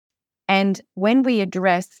And when we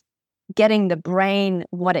address getting the brain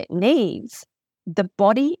what it needs, the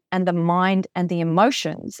body and the mind and the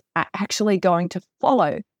emotions are actually going to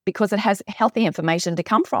follow because it has healthy information to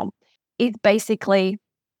come from. It's basically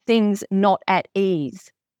things not at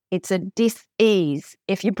ease. It's a dis-ease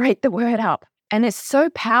if you break the word up. And it's so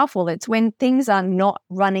powerful. It's when things are not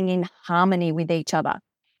running in harmony with each other.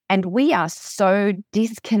 And we are so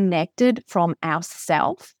disconnected from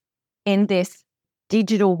ourselves in this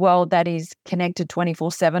digital world that is connected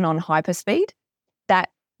 24/7 on hyperspeed that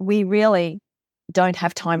we really don't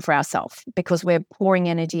have time for ourselves because we're pouring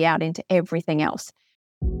energy out into everything else.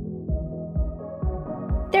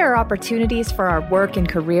 There are opportunities for our work and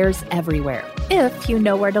careers everywhere, if you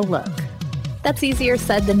know where to look. That's easier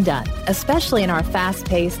said than done, especially in our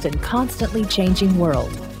fast-paced and constantly changing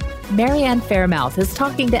world. Marree Fairmouth is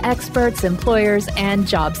talking to experts, employers, and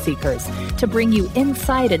job seekers to bring you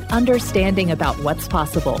insight and understanding about what's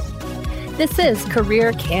possible. This is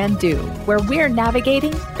Career Can Do, where we're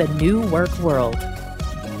navigating the new work world.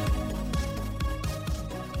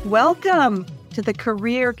 Welcome to the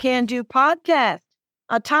Career Can Do podcast,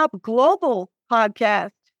 a top global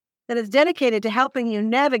podcast that is dedicated to helping you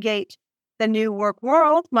navigate the new work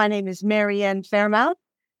world. My name is Marree Fairmouth,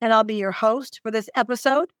 and I'll be your host for this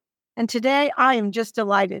episode. And today I am just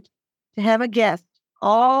delighted to have a guest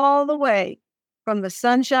all the way from the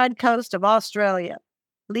Sunshine Coast of Australia.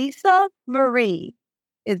 Lisa Marree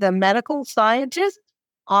is a medical scientist,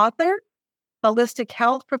 author, holistic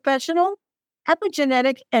health professional,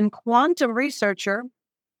 epigenetic and quantum researcher,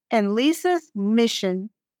 and Lisa's mission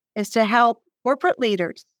is to help corporate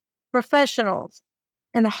leaders, professionals,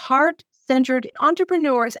 and heart-centered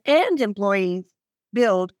entrepreneurs and employees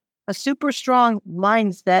build a super strong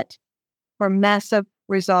mindset for massive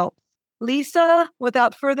results. Lisa,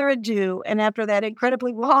 without further ado, and after that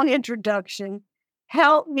incredibly long introduction,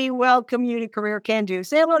 help me welcome you to Career Can Do.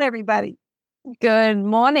 Say hello to everybody. Good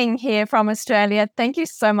morning here from Australia. Thank you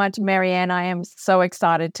so much, Marree. I am so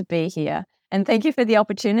excited to be here. And thank you for the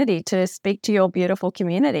opportunity to speak to your beautiful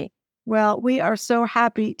community. Well, we are so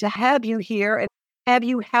happy to have you here and have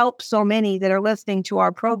you help so many that are listening to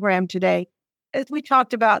our program today. As we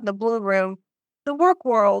talked about in the Blue Room, the work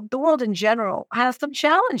world, the world in general, has some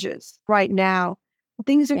challenges right now.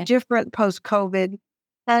 Things are different post-COVID.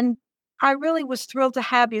 And I really was thrilled to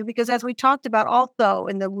have you because as we talked about also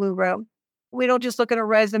in the Blue Room, we don't just look at a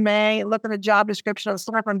resume and look at a job description and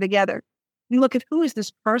slap them together. We look at who is this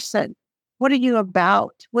person? What are you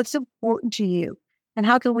about? What's important to you? And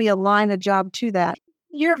how can we align a job to that?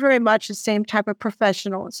 You're very much the same type of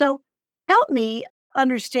professional. So help me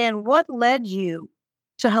understand what led you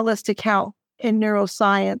to holistic health and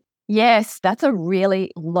neuroscience. Yes, that's a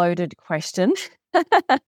really loaded question,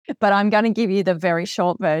 but I'm going to give you the very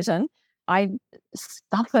short version. I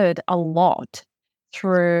suffered a lot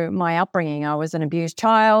through my upbringing. I was an abused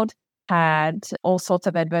child, had all sorts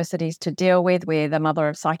of adversities to deal with a mother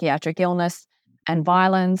of psychiatric illness and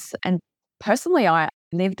violence. And personally, I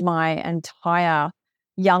lived my entire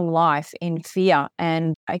young life in fear,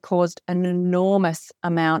 and I caused an enormous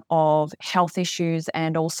amount of health issues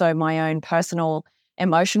and also my own personal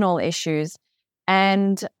emotional issues.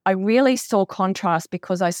 And I really saw contrast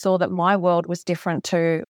because I saw that my world was different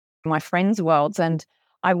to my friends' worlds, and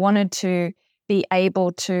I wanted to be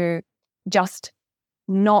able to just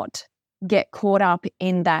not get caught up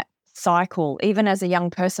in that cycle. Even as a young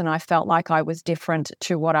person, I felt like I was different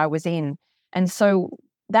to what I was in. And so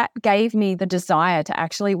that gave me the desire to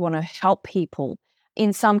actually want to help people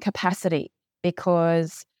in some capacity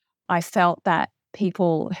because I felt that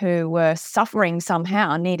people who were suffering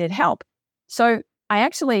somehow needed help. So I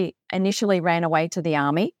actually initially ran away to the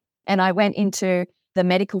army and I went into the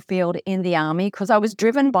medical field in the army because I was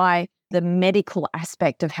driven by the medical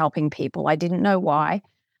aspect of helping people. I didn't know why.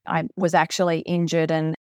 I was actually injured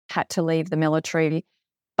and had to leave the military,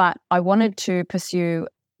 but I wanted to pursue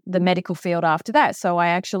the medical field after that. So I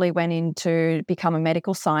actually went in to become a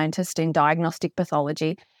medical scientist in diagnostic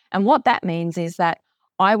pathology. And what that means is that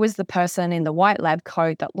I was the person in the white lab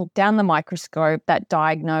coat that looked down the microscope that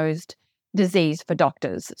diagnosed disease for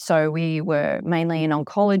doctors. So we were mainly in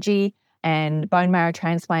oncology and bone marrow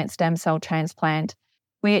transplant, stem cell transplant,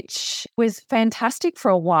 which was fantastic for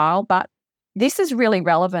a while. But this is really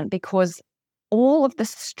relevant because all of the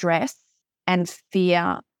stress and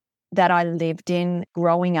fear that I lived in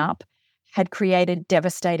growing up had created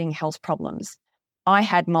devastating health problems. I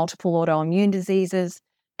had multiple autoimmune diseases,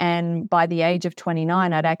 and by the age of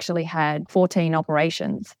 29, I'd actually had 14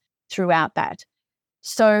 operations throughout that.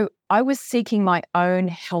 So I was seeking my own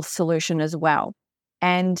health solution as well.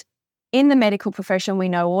 And in the medical profession, we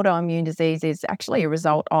know autoimmune disease is actually a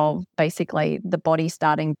result of basically the body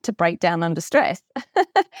starting to break down under stress.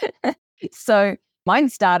 So mine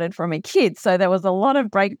started from a kid, so there was a lot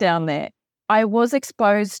of breakdown there. I was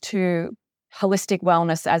exposed to holistic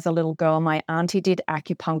wellness as a little girl. My auntie did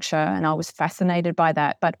acupuncture and I was fascinated by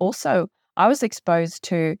that. But also I was exposed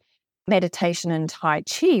to meditation and Tai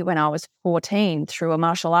Chi when I was 14 through a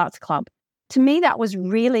martial arts club. To me, that was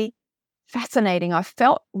really fascinating. I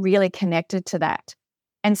felt really connected to that.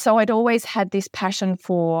 And so I'd always had this passion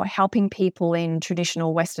for helping people in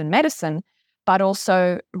traditional Western medicine, but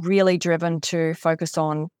also really driven to focus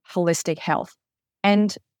on holistic health.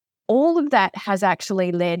 And all of that has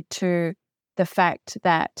actually led to the fact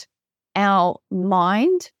that our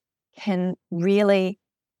mind can really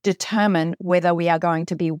determine whether we are going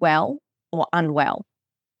to be well or unwell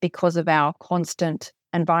because of our constant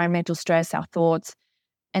environmental stress, our thoughts.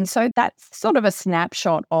 And so that's sort of a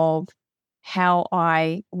snapshot of how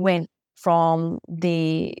I went from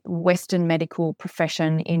the Western medical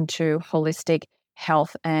profession into holistic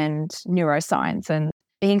health and neuroscience, and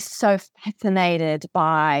being so fascinated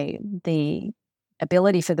by the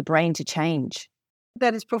ability for the brain to change.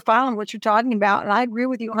 That is profound what you're talking about. And I agree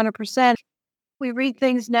with you 100%. We read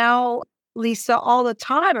things now, Lisa, all the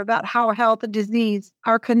time about how health and disease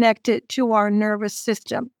are connected to our nervous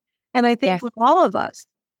system. And I think with all of us,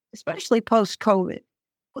 especially post-COVID,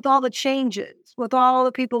 with all the changes, with all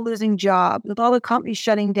the people losing jobs, with all the companies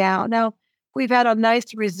shutting down. Now, we've had a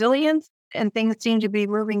nice resilience and things seem to be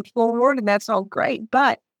moving forward, and that's all great.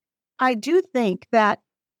 But I do think that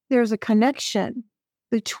there's a connection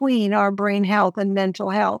between our brain health and mental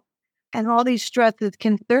health. And all these stresses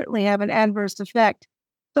can certainly have an adverse effect.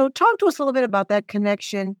 So talk to us a little bit about that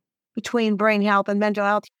connection between brain health and mental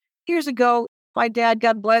health. Years ago, my dad,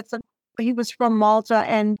 God bless him, he was from Malta.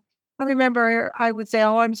 And I remember I would say,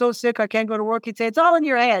 oh, I'm so sick, I can't go to work. He'd say, it's all in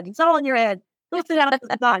your head. It's all in your head. Go sit out in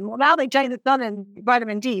the sun. Well, now they change the sun and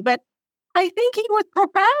vitamin D. But I think he was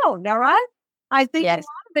profound, all right? I think a lot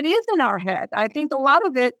of it is in our head. I think a lot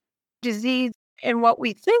of it, disease and what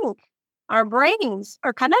we think, our brains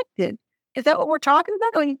are connected. Is that what we're talking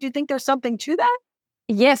about? Or do you think there's something to that?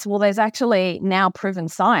 Yes, well, there's actually now proven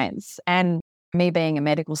science. And me being a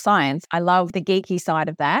medical science, I love the geeky side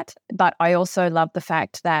of that. But I also love the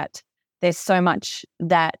fact that there's so much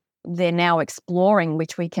that they're now exploring,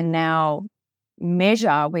 which we can now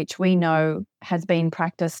measure, which we know has been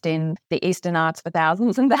practiced in the Eastern arts for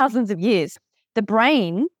thousands and thousands of years. The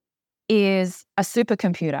brain is a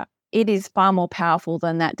supercomputer. It is far more powerful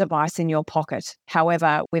than that device in your pocket.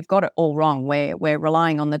 However, we've got it all wrong. We're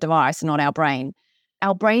relying on the device, not our brain.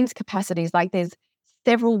 Our brain's capacity is like there's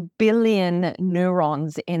several billion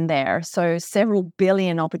neurons in there, so several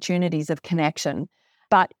billion opportunities of connection.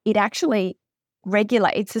 But it actually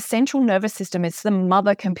regulates, it's the central nervous system. It's the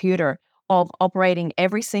mother computer of operating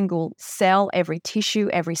every single cell, every tissue,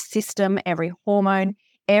 every system, every hormone,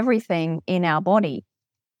 everything in our body.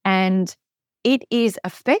 And it is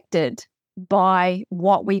affected by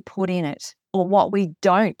what we put in it or what we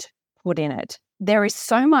don't put in it. There is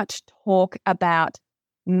so much talk about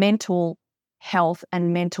mental health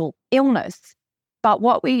and mental illness, but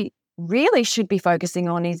what we really should be focusing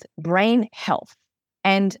on is brain health.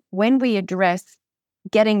 And when we address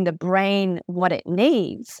getting the brain what it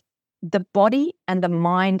needs, the body and the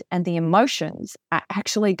mind and the emotions are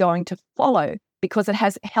actually going to follow because it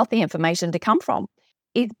has healthy information to come from.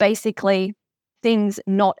 It's basically things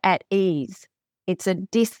not at ease. It's a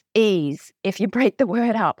dis-ease if you break the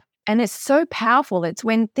word up. And it's so powerful. It's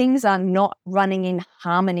when things are not running in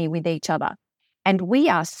harmony with each other. And we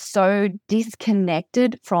are so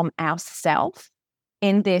disconnected from ourselves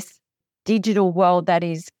in this digital world that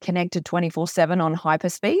is connected 24/7 on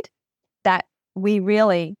hyperspeed that we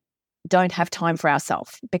really don't have time for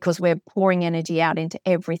ourselves because we're pouring energy out into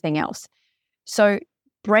everything else. So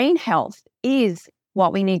brain health is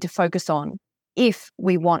what we need to focus on if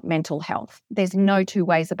we want mental health. There's no two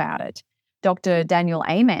ways about it. Dr. Daniel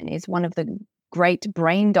Amen is one of the great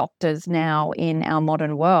brain doctors now in our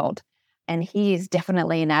modern world. And he is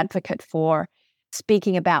definitely an advocate for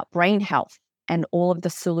speaking about brain health and all of the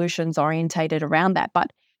solutions orientated around that.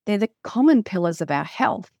 But they're the common pillars of our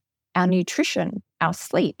health, our nutrition, our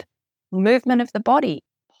sleep, movement of the body,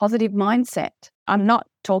 positive mindset. I'm not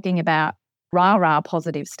talking about rah-rah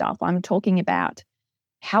positive stuff. I'm talking about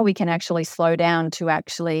how we can actually slow down to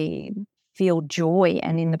actually feel joy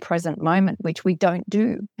and in the present moment, which we don't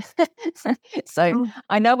do. So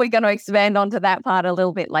I know we're going to expand onto that part a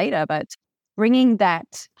little bit later, but bringing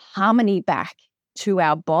that harmony back to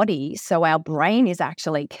our body so our brain is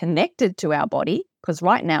actually connected to our body, because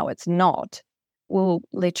right now it's not, will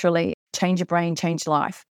literally change your brain, change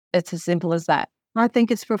life. It's as simple as that. I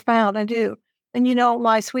think it's profound. I do. And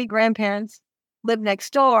my sweet grandparents lived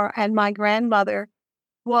next door, and my grandmother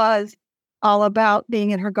was all about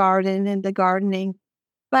being in her garden and the gardening.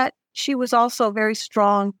 But she was also very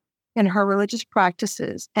strong in her religious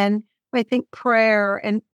practices. And I think prayer,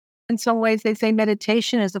 and in some ways they say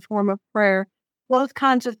meditation is a form of prayer, those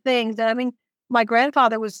kinds of things. And I mean, my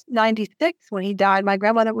grandfather was 96 when he died. My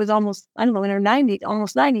grandmother was almost, I don't know, in her 90s,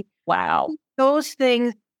 almost 90. Wow. Those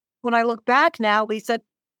things, when I look back now, Lisa,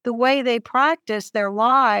 the way they practiced their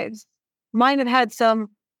lives might have had some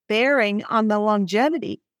bearing on the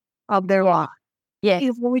longevity of their life.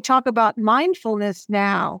 Yes. When we talk about mindfulness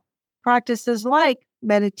now, practices like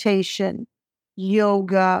meditation,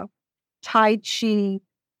 yoga, Tai Chi,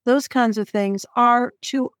 those kinds of things are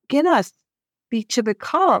to get us to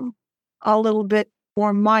become a little bit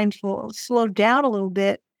more mindful, slow down a little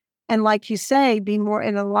bit, and like you say, be more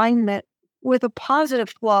in alignment with a positive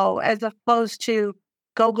flow as opposed to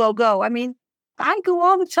go, go, go. I mean, I go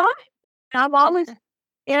all the time. I'm always,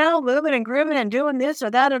 moving and grooving and doing this or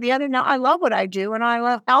that or the other. Now, I love what I do, and I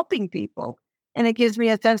love helping people, and it gives me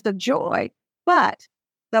a sense of joy. But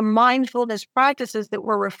the mindfulness practices that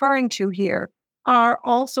we're referring to here are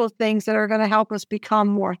also things that are going to help us become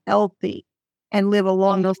more healthy and live a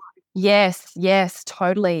longer life. Yes,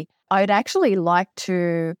 totally. I'd actually like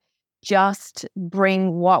to just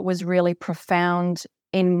bring what was really profound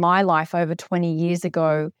in my life over 20 years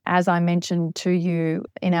ago. As I mentioned to you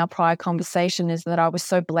in our prior conversation, is that I was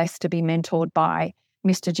so blessed to be mentored by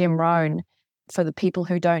Mr. Jim Rohn. For the people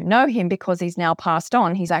who don't know him, because he's now passed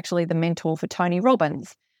on, he's actually the mentor for Tony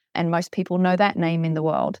Robbins. And most people know that name in the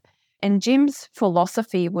world. And Jim's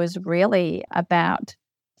philosophy was really about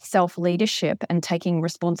self-leadership and taking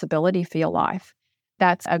responsibility for your life.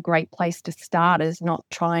 That's a great place to start, is not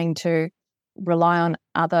trying to rely on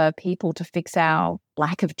other people to fix our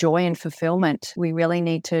lack of joy and fulfillment. We really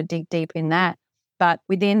need to dig deep in that. But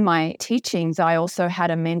within my teachings, I also had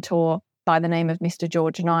a mentor by the name of Mr.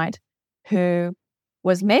 George Knight, who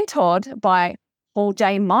was mentored by Paul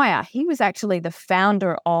J. Meyer. He was actually the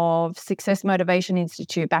founder of Success Motivation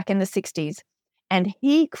Institute back in the 60s. And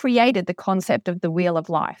he created the concept of the wheel of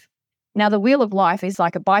life. Now, the wheel of life is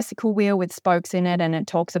like a bicycle wheel with spokes in it, and it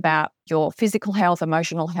talks about your physical health,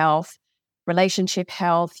 emotional health, relationship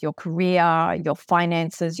health, your career, your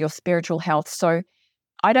finances, your spiritual health. So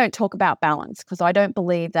I don't talk about balance, because I don't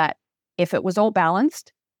believe that if it was all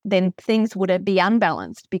balanced, then things would be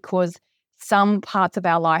unbalanced, because some parts of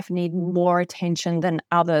our life need more attention than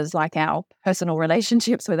others, like our personal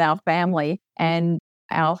relationships with our family and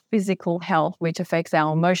our physical health, which affects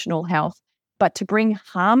our emotional health. But to bring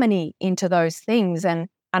harmony into those things, and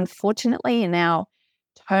unfortunately in our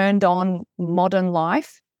turned on modern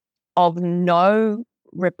life of no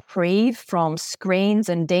reprieve from screens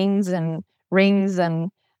and dings and rings and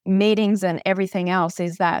meetings and everything else,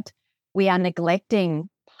 is that we are neglecting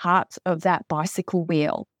parts of that bicycle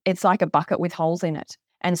wheel. It's like a bucket with holes in it.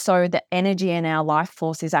 And so the energy in our life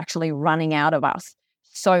force is actually running out of us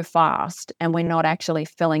so fast, and we're not actually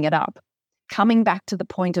filling it up. Coming back to the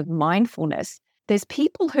point of mindfulness, there's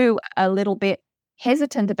people who are a little bit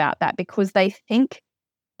hesitant about that because they think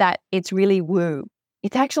that it's really woo.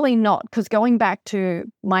 It's actually not, because going back to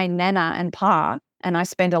my Nana and Pa, and I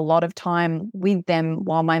spent a lot of time with them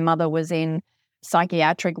while my mother was in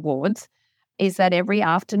psychiatric wards, is that every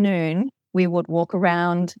afternoon we would walk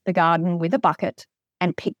around the garden with a bucket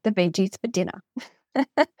and pick the veggies for dinner.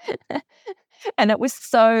 And it was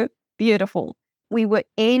so beautiful. We were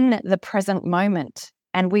in the present moment,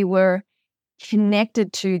 and we were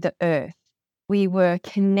connected to the earth. We were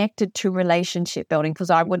connected to relationship building,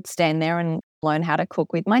 because I would stand there and learn how to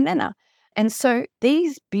cook with my Nana. And so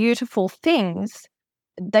these beautiful things,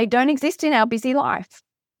 they don't exist in our busy life.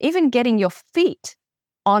 Even getting your feet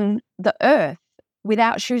on the earth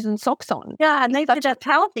without shoes and socks on. Yeah, and they say that's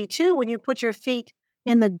healthy too when you put your feet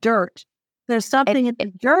in the dirt. There's something in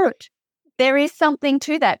the dirt. There is something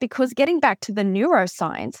to that, because getting back to the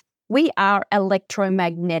neuroscience, we are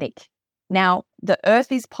electromagnetic. Now, the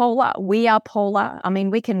earth is polar. We are polar. I mean,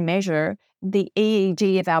 we can measure the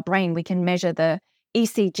EEG of our brain. We can measure the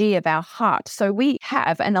ECG of our heart. So we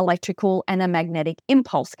have an electrical and a magnetic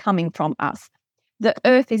impulse coming from us. The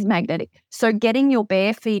earth is magnetic. So getting your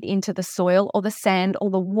bare feet into the soil or the sand or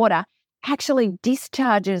the water actually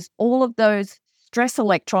discharges all of those stress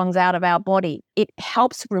electrons out of our body. It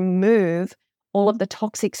helps remove all of the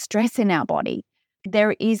toxic stress in our body.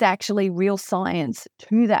 There is actually real science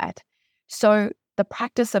to that. So the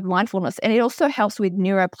practice of mindfulness, and it also helps with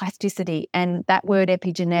neuroplasticity, and that word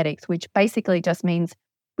epigenetics, which basically just means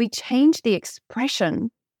we change the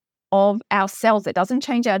expression of our cells. It doesn't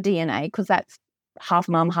change our DNA because that's half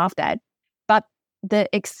mum, half dad. But the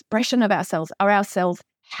expression of our cells, are our cells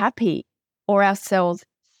happy or our cells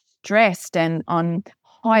stressed and on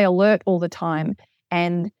high alert all the time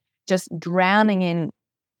and just drowning in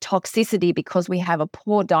toxicity because we have a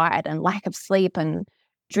poor diet and lack of sleep and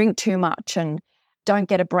drink too much and don't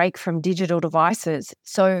get a break from digital devices.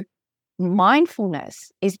 So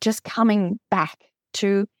mindfulness is just coming back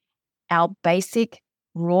to our basic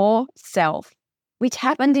raw self, which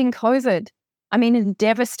happened in COVID. I mean, as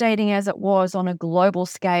devastating as it was on a global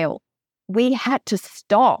scale, we had to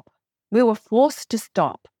stop. We were forced to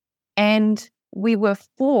stop. And we were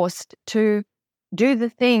forced to do the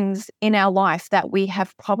things in our life that we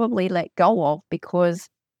have probably let go of because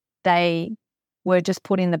they were just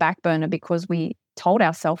put in the back burner because we told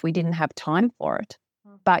ourselves we didn't have time for it.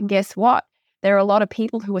 But guess what? There are a lot of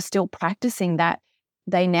people who are still practicing that.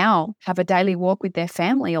 They now have a daily walk with their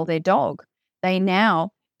family or their dog. They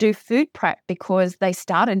now do food prep because they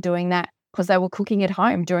started doing that because they were cooking at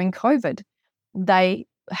home during COVID. They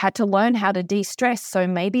had to learn how to de-stress. So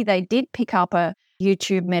maybe they did pick up a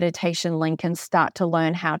YouTube meditation link and start to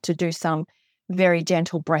learn how to do some very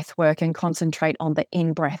gentle breath work and concentrate on the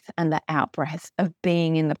in-breath and the out-breath of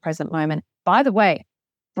being in the present moment. By the way,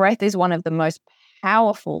 breath is one of the most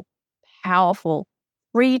powerful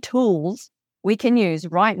free tools we can use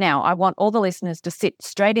right now. I want all the listeners to sit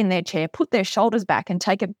straight in their chair, put their shoulders back and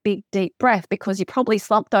take a big, deep breath because you probably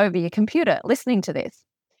slumped over your computer listening to this.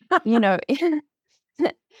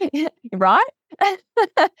 Right?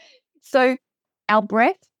 So our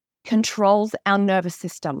breath controls our nervous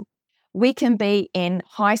system. We can be in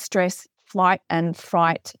high stress, flight and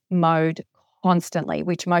fright mode constantly,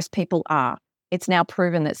 which most people are. It's now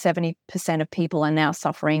proven that 70% of people are now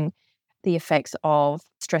suffering the effects of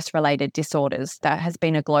stress-related disorders. That has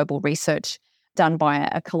been a global research done by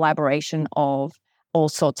a collaboration of all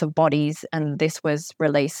sorts of bodies, and this was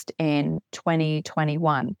released in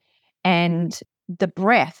 2021. And the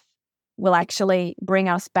breath will actually bring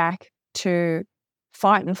us back to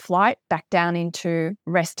fight and flight, back down into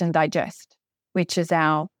rest and digest, which is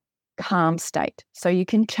our calm state. So you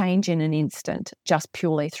can change in an instant just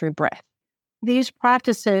purely through breath. These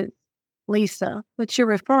practices, Lisa, which you're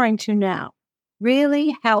referring to now,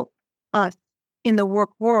 really help us in the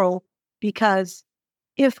work world because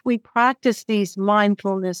if we practice these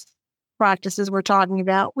mindfulness practices we're talking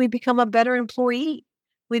about, we become a better employee.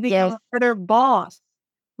 We become a better boss.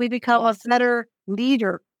 We become a better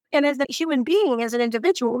leader. And as a human being, as an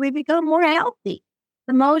individual, we become more healthy,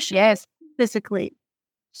 emotionally, physically.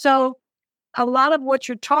 So a lot of what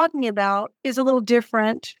you're talking about is a little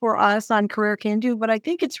different for us on Career Can Do, but I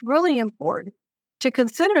think it's really important to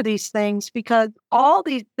consider these things because all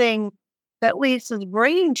these things that Lisa's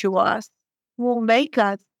bringing to us will make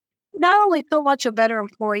us not only so much a better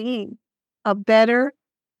employee, a better,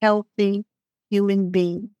 healthy human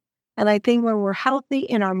being. And I think when we're healthy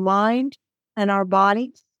in our mind and our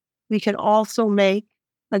bodies, we can also make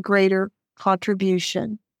a greater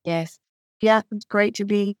contribution. Yes. Yes, it's great to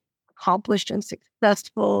be accomplished and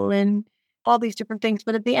successful and all these different things.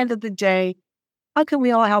 But at the end of the day, how can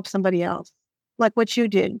we all help somebody else? Like what you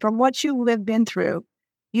did, from what you have been through,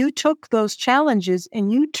 you took those challenges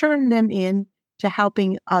and you turned them into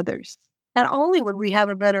helping others. Not only would we have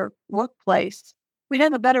a better workplace, we'd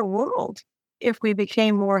have a better world if we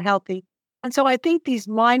became more healthy. And so I think these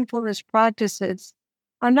mindfulness practices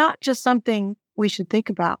are not just something we should think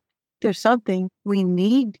about. They're something we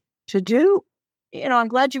need to do. I'm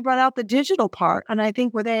glad you brought out the digital part. And I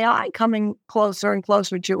think with AI coming closer and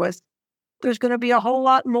closer to us, there's going to be a whole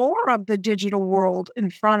lot more of the digital world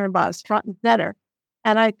in front of us, front and center.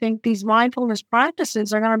 And I think these mindfulness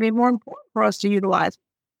practices are going to be more important for us to utilize.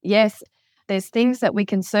 Yes, there's things that we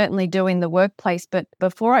can certainly do in the workplace. But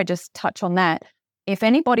before I just touch on that, if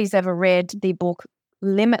anybody's ever read the book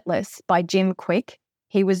Limitless by Jim Quick,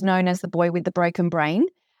 he was known as the boy with the broken brain.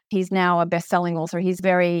 He's now a best-selling author. He's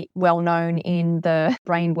very well known in the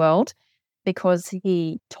brain world because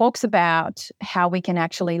he talks about how we can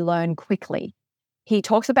actually learn quickly. He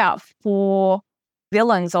talks about 4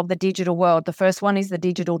 villains of the digital world. The first one is the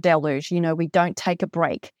digital deluge. We don't take a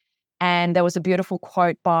break. And there was a beautiful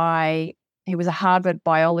quote he was a Harvard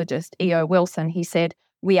biologist, E.O. Wilson. He said,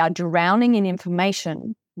 "We are drowning in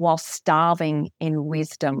information while starving in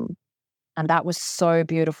wisdom." And that was so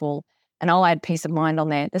beautiful. And I'll add peace of mind on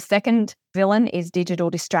there. The second villain is digital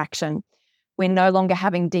distraction. We're no longer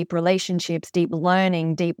having deep relationships, deep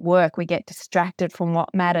learning, deep work. We get distracted from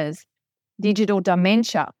what matters. Digital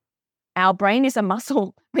dementia. Our brain is a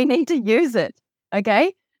muscle. We need to use it.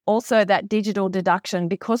 Okay? Also that digital deduction,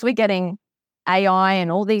 because we're getting AI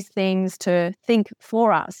and all these things to think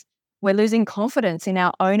for us. We're losing confidence in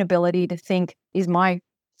our own ability to think, is my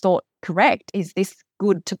thought correct? Is this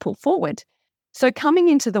good to put forward? So coming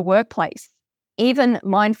into the workplace, even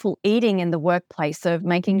mindful eating in the workplace, of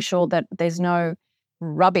making sure that there's no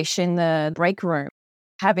rubbish in the break room,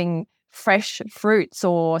 having fresh fruits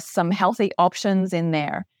or some healthy options in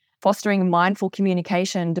there, fostering mindful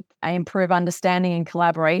communication to improve understanding and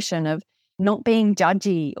collaboration, of not being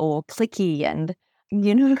judgy or cliquey and,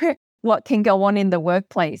 what can go on in the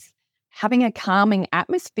workplace. Having a calming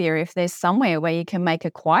atmosphere, if there's somewhere where you can make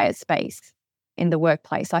a quiet space in the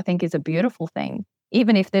workplace, I think is a beautiful thing.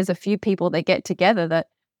 Even if there's a few people that get together, that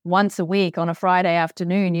once a week on a Friday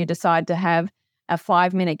afternoon, you decide to have a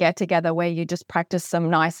 5-minute get together where you just practice some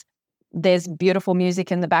nice, there's beautiful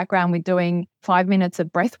music in the background. We're doing 5 minutes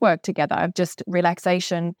of breath work together, of just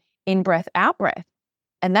relaxation, in breath, out breath.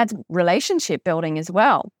 And that's relationship building as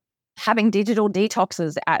well. Having digital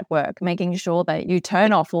detoxes at work, making sure that you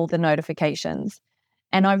turn off all the notifications.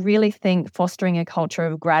 And I really think fostering a culture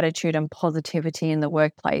of gratitude and positivity in the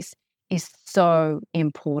workplace is so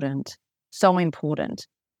important,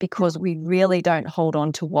 because we really don't hold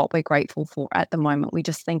on to what we're grateful for at the moment. We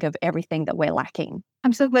just think of everything that we're lacking.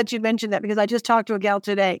 I'm so glad you mentioned that, because I just talked to a gal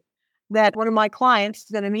today that one of my clients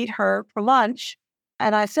is going to meet her for lunch.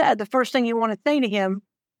 And I said, the first thing you want to say to him,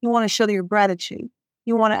 you want to show your gratitude.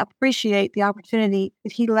 You want to appreciate the opportunity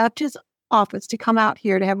that he left his office to come out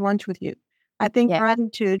here to have lunch with you. I think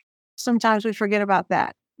gratitude, sometimes we forget about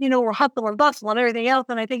that. We're hustle and bustle and everything else.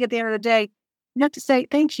 And I think at the end of the day, you have to say,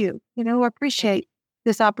 thank you, appreciate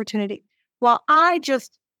this opportunity. Well, I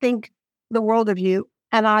just think the world of you.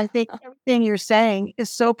 And I think everything you're saying is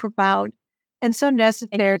so profound and so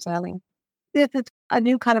necessary. This is a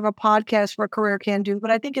new kind of a podcast for Career Can Do, but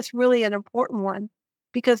I think it's really an important one,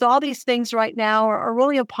 because all these things right now are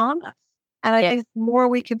really upon us. And I think the more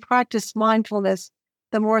we can practice mindfulness,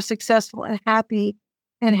 the more successful and happy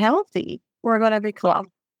and healthy we're going to become.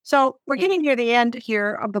 So we're getting near the end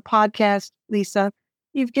here of the podcast, Lisa.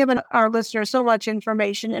 You've given our listeners so much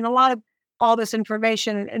information, and a lot of all this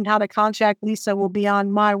information and how to contact Lisa will be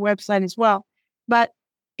on my website as well. But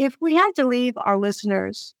if we had to leave our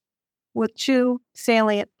listeners with 2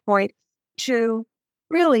 salient points to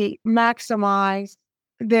really maximize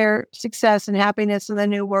their success and happiness in the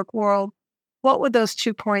new work world, what would those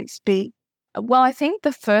 2 points be? Well, I think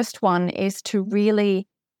the first one is to really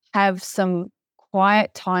have some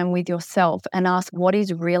quiet time with yourself and ask, what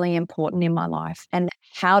is really important in my life? And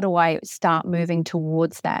how do I start moving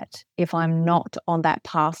towards that if I'm not on that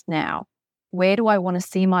path now? Where do I want to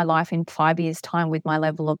see my life in 5 years' time with my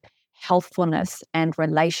level of healthfulness and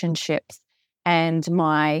relationships and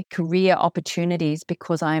my career opportunities,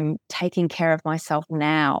 because I'm taking care of myself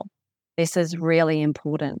now? This is really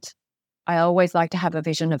important. I always like to have a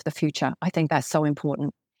vision of the future. I think that's so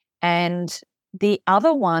important. And the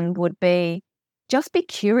other one would be, just be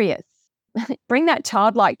curious. Bring that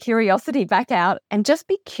childlike curiosity back out and just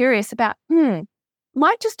be curious about,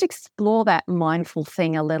 might just explore that mindful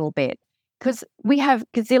thing a little bit, because we have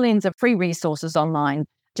gazillions of free resources online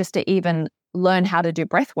just to even learn how to do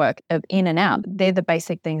breath work of in and out. They're the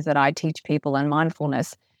basic things that I teach people in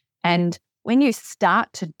mindfulness. And when you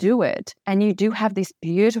start to do it and you do have this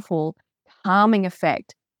beautiful calming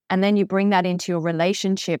effect, and then you bring that into your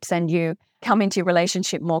relationships and you come into your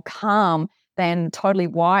relationship more calm than totally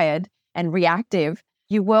wired and reactive,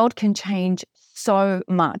 your world can change so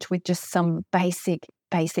much with just some basic,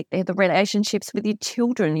 the relationships with your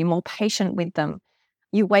children. You're more patient with them.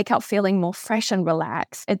 You wake up feeling more fresh and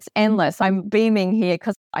relaxed. It's endless. I'm beaming here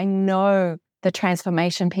because I know the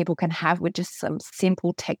transformation people can have with just some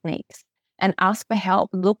simple techniques. And ask for help.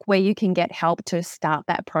 Look where you can get help to start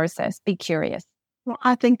that process. Be curious. Well,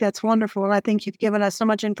 I think that's wonderful. And I think you've given us so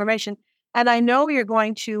much information. And I know you're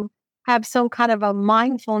going to have some kind of a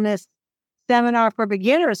mindfulness seminar for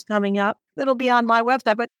beginners coming up. It'll be on my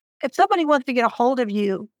website. But if somebody wants to get a hold of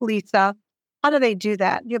you, Lisa, how do they do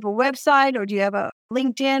that? Do you have a website, or do you have a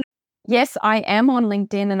LinkedIn? Yes, I am on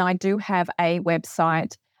LinkedIn, and I do have a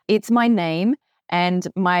website. It's my name, and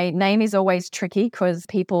my name is always tricky because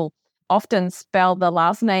people often spell the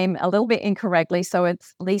last name a little bit incorrectly. So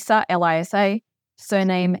it's Lisa, Lisa,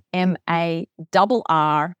 surname Marree.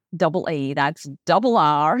 That's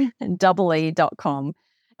RREE.com.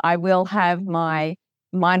 I will have my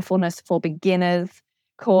Mindfulness for Beginners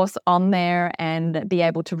course on there and be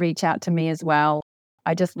able to reach out to me as well.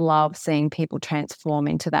 I just love seeing people transform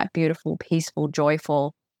into that beautiful, peaceful,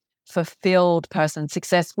 joyful, fulfilled person.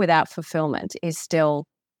 Success without fulfillment is still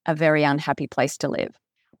a very unhappy place to live.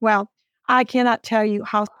 Well, I cannot tell you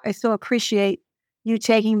how I so appreciate you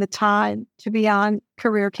taking the time to be on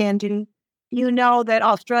Career Can Do. You know that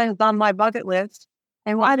Australia's on my bucket list.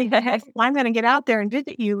 And why the heck, I'm going to get out there and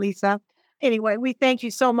visit you, Lisa. Anyway, we thank you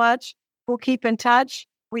so much. We'll keep in touch.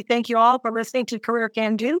 We thank you all for listening to Career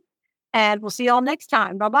Can Do. And we'll see you all next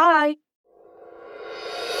time. Bye-bye.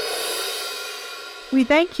 We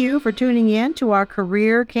thank you for tuning in to our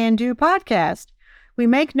Career Can Do podcast. We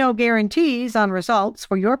make no guarantees on results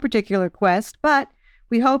for your particular quest, but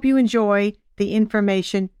we hope you enjoy the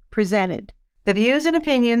information presented. The views and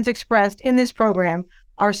opinions expressed in this program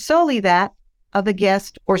are solely that of the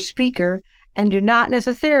guest or speaker and do not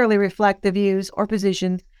necessarily reflect the views or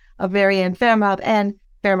positions of Marianne Fairmouth and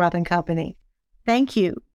Fairmouth and Company. Thank you.